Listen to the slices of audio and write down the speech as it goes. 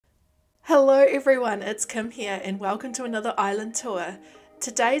Hello everyone, it's Kim here and welcome to another island tour.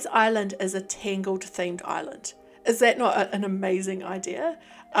 Today's island is a Tangled themed island. Is that not an amazing idea?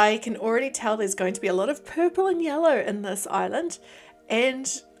 I can already tell there's going to be a lot of purple and yellow in this island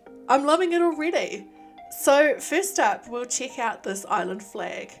and I'm loving it already. So first up, we'll check out this island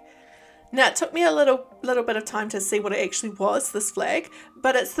flag. Now it took me a little bit of time to see what it actually was, this flag,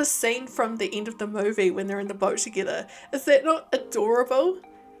 but it's the scene from the end of the movie when they're in the boat together. Is that not adorable?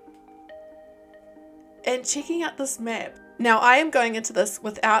 And checking out this map. Now I am going into this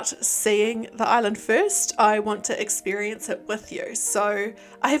without seeing the island first. I want to experience it with you. So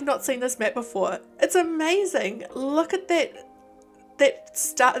I have not seen this map before. It's amazing. Look at that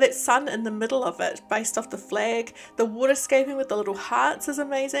sun in the middle of it based off the flag. The waterscaping with the little hearts is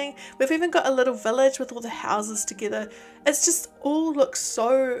amazing. We've even got a little village with all the houses together. It's just all looks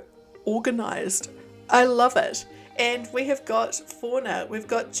so organized. I love it. And we have got Fauna, we've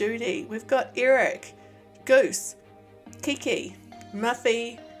got Judy, we've got Eric, Goose, Kiki,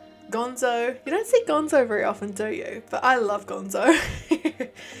 Muffy, Gonzo. You don't see Gonzo very often, do you? But I love Gonzo.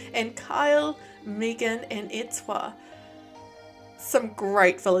 And Kyle, Megan, and Etwa. Some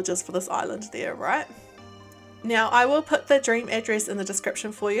great villages for this island there, right? Now I will put the dream address in the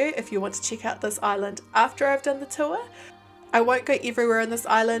description for you if you want to check out this island after I've done the tour. I won't go everywhere on this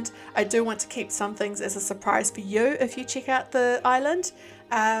island. I do want to keep some things as a surprise for you if you check out the island.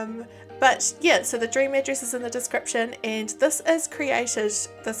 But yeah, so the dream address is in the description, and this is created,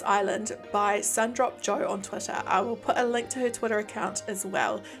 this island, by Sundrop Joe on Twitter. I will put a link to her Twitter account as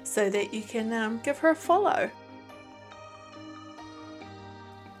well so that you can give her a follow.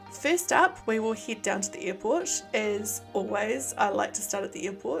 First up, we will head down to the airport. As always, I like to start at the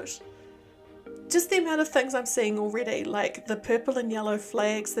airport. Just the amount of things I'm seeing already, like the purple and yellow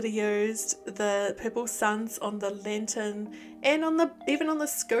flags that are used, the purple suns on the lantern, and even on the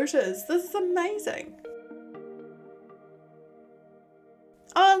scooters. This is amazing.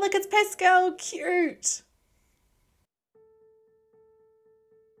 Oh, look, it's Pascal, cute.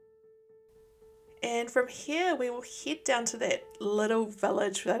 And from here we will head down to that little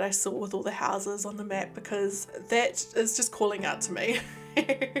village that I saw with all the houses on the map, because that is just calling out to me.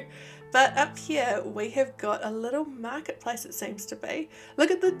 But up here we have got a little marketplace, it seems to be. Look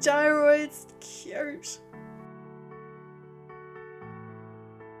at the gyroids, cute.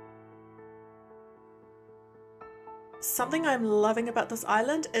 Something I'm loving about this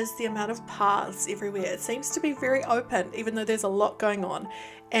island is the amount of paths everywhere. It seems to be very open, even though there's a lot going on.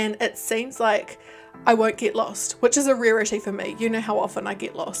 And it seems like I won't get lost, which is a rarity for me. You know how often I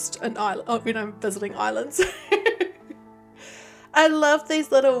get lost in when I'm visiting islands. I love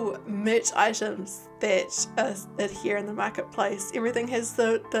these little merch items that are here in the marketplace. Everything has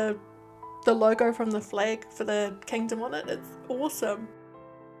the logo from the flag for the kingdom on it. It's awesome.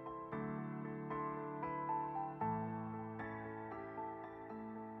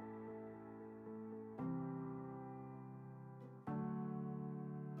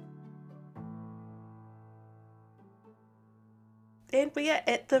 And we are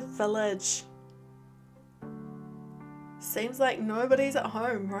at the village. Seems like nobody's at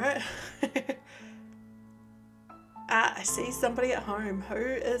home, right? Ah, I see somebody at home. Who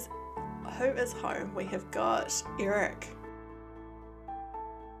is home? We have got Eric.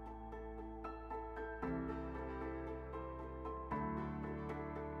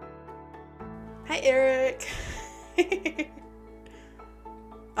 Hey Eric.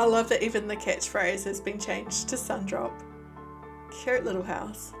 I love that even the catchphrase has been changed to Sundrop. Cute little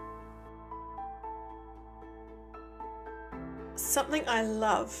house. Something I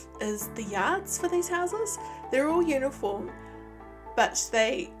love is the yards for these houses. They're all uniform, but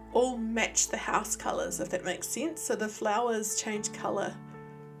they all match the house colours, if that makes sense. So the flowers change colour.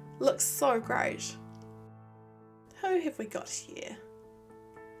 Looks so great. Who have we got here?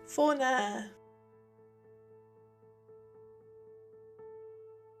 Fauna.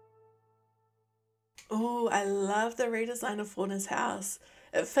 Oh, I love the redesign of Fauna's house.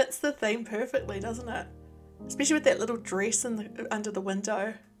 It fits the theme perfectly, doesn't it? Especially with that little dress under the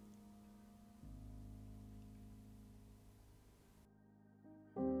window.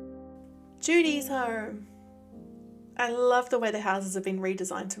 Judy's home. I love the way the houses have been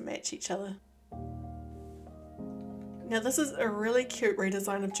redesigned to match each other. Now this is a really cute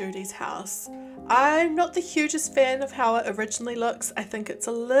redesign of Judy's house. I'm not the hugest fan of how it originally looks. I think it's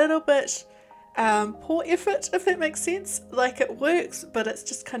a little bit poor effort, if that makes sense. Like, it works, but it's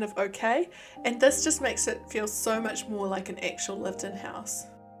just kind of okay, and this just makes it feel so much more like an actual lived-in house.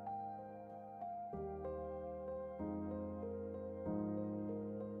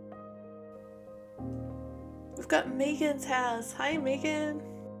 We've got Megan's house. Hi Megan.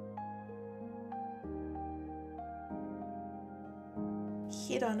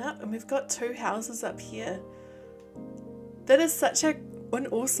 head on up and we've got 2 houses up here. That is such an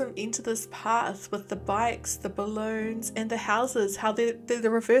awesome end to this path with the bikes, the balloons and the houses, how they're the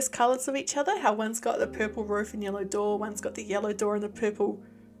reverse colours of each other, how one's got the purple roof and yellow door, one's got the yellow door and the purple,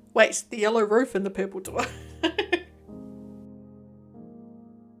 wait, the yellow roof and the purple door.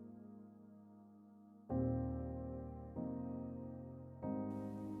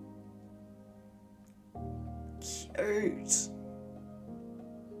 Cute.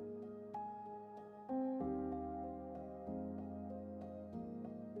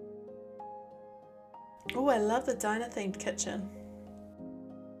 Oh, I love the diner themed kitchen.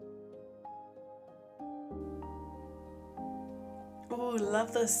 Oh,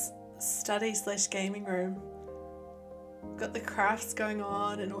 love this study / gaming room. Got the crafts going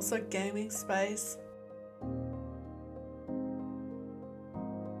on and also gaming space.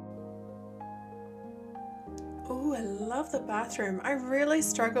 Oh, I love the bathroom. I really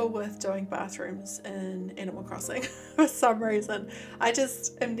struggle with doing bathrooms in Animal Crossing for some reason. I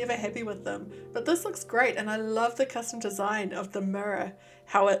just am never happy with them. But this looks great and I love the custom design of the mirror.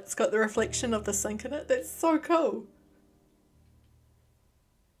 How it's got the reflection of the sink in it. That's so cool.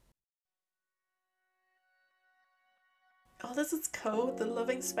 Oh, this is cool. The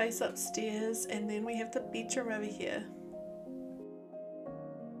living space upstairs and then we have the bedroom over here.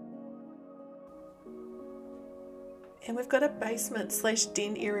 And we've got a basement /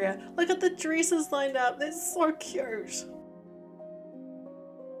 den area. Look at the dresses lined up. That's so cute.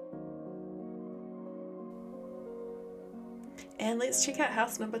 And let's check out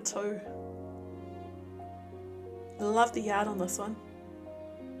house number 2. Love the yard on this one.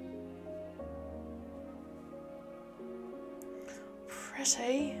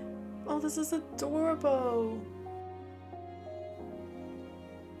 Pretty. Oh, this is adorable.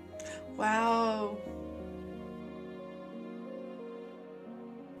 Wow.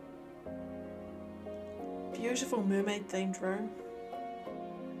 Beautiful mermaid themed room.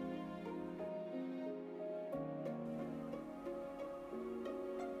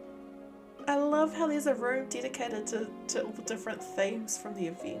 I love how there's a room dedicated to all the different themes from the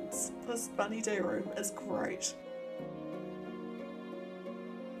events. This bunny day room is great.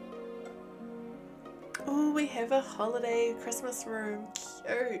 Oh, we have a holiday Christmas room.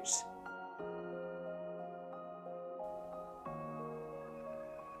 Cute.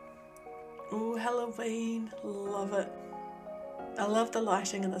 Oh, Halloween. Love it. I love the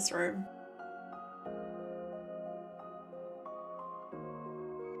lighting in this room.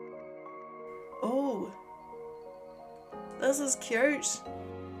 Oh, this is cute.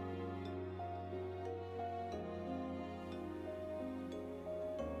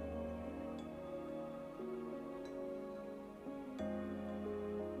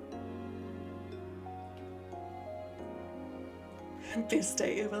 Best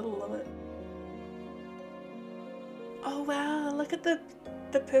day ever, love it. Oh wow, look at the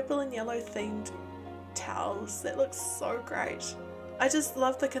purple and yellow themed towels. That looks so great. I just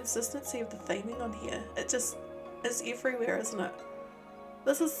love the consistency of the theming on here. It just is everywhere, isn't it?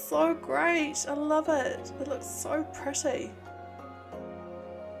 This is so great. I love it. It looks so pretty.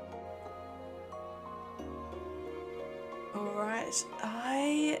 Alright,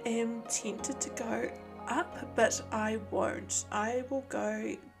 I am tempted to go up, but I won't. I will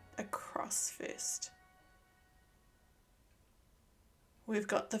go across first. We've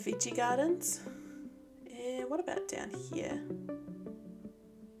got the veggie gardens. And what about down here?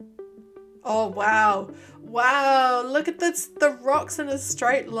 Oh wow. Wow, look at this, the rocks in a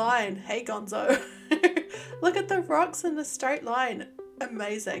straight line. Hey Gonzo. Look at the rocks in a straight line.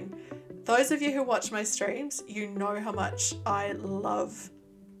 Amazing. Those of you who watch my streams, you know how much I love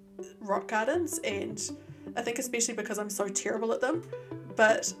rock gardens, and I think especially because I'm so terrible at them,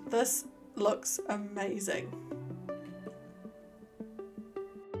 but this looks amazing.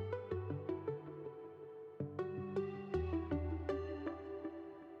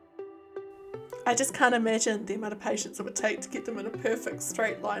 I just can't imagine the amount of patience it would take to get them in a perfect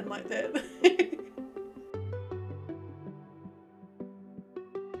straight line like that.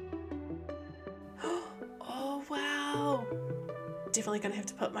 Oh wow! Definitely gonna have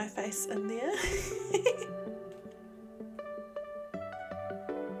to put my face in there.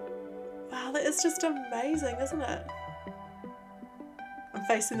 Wow, that is just amazing, isn't it? I'm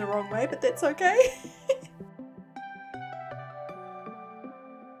facing the wrong way, but that's okay.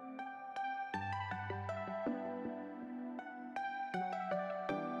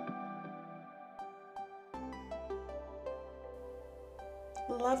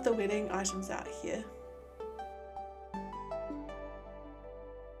 Love the wedding items out here.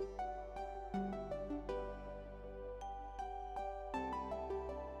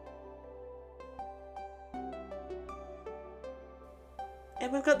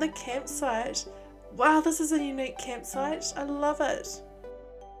 And we've got the campsite. Wow, this is a unique campsite. I love it.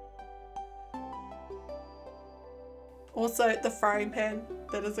 Also, the frying pan.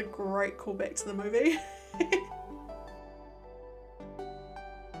 That is a great callback to the movie.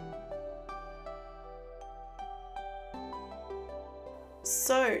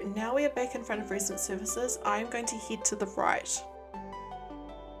 So now we are back in front of resident services. I'm going to head to the right.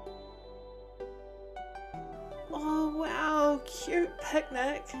 Oh wow, cute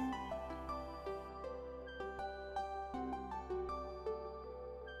picnic.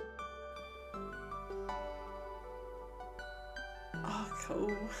 Oh,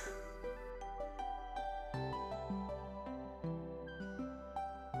 cool.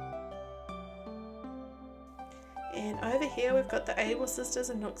 And over here we've got the Able Sisters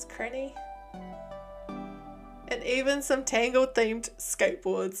and Nook's Cranny. And even some Tangled themed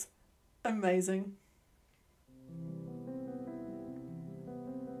skateboards. Amazing.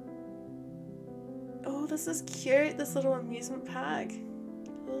 Oh, this is cute, this little amusement park.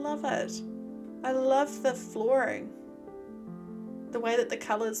 Love it. I love the flooring. The way that the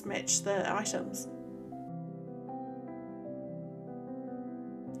colours match the items.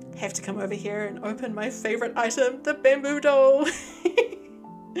 Have to come over here and open my favourite item, the bamboo doll.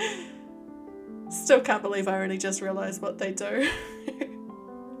 Still can't believe I only just realised what they do.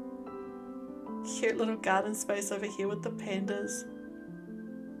 Cute little garden space over here with the pandas.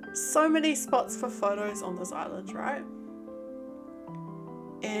 So many spots for photos on this island, right?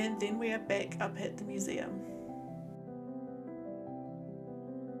 And then we are back up at the museum.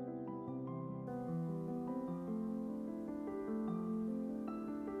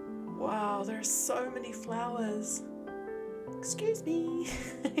 Wow, there are so many flowers. Excuse me.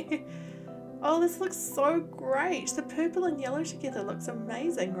 Oh, this looks so great. The purple and yellow together looks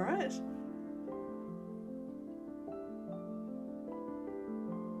amazing, right?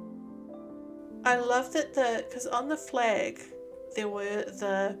 I love that because on the flag there were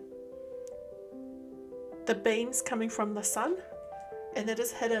the beams coming from the sun, and that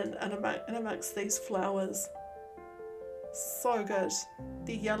is hidden in amongst these flowers. So good.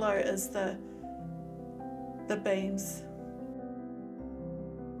 The yellow is the beams.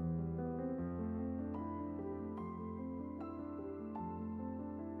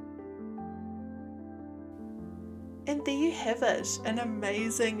 And there you have it, an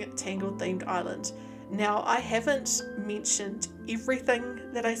amazing Tangled themed island. Now, I haven't mentioned everything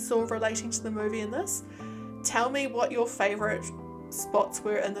that I saw relating to the movie in this. Tell me what your favourite spots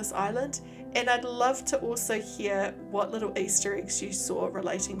were in this island, and I'd love to also hear what little Easter eggs you saw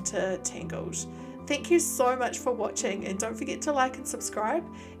relating to Tangled. Thank you so much for watching, and don't forget to like and subscribe,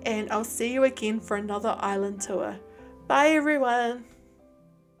 and I'll see you again for another island tour. Bye everyone!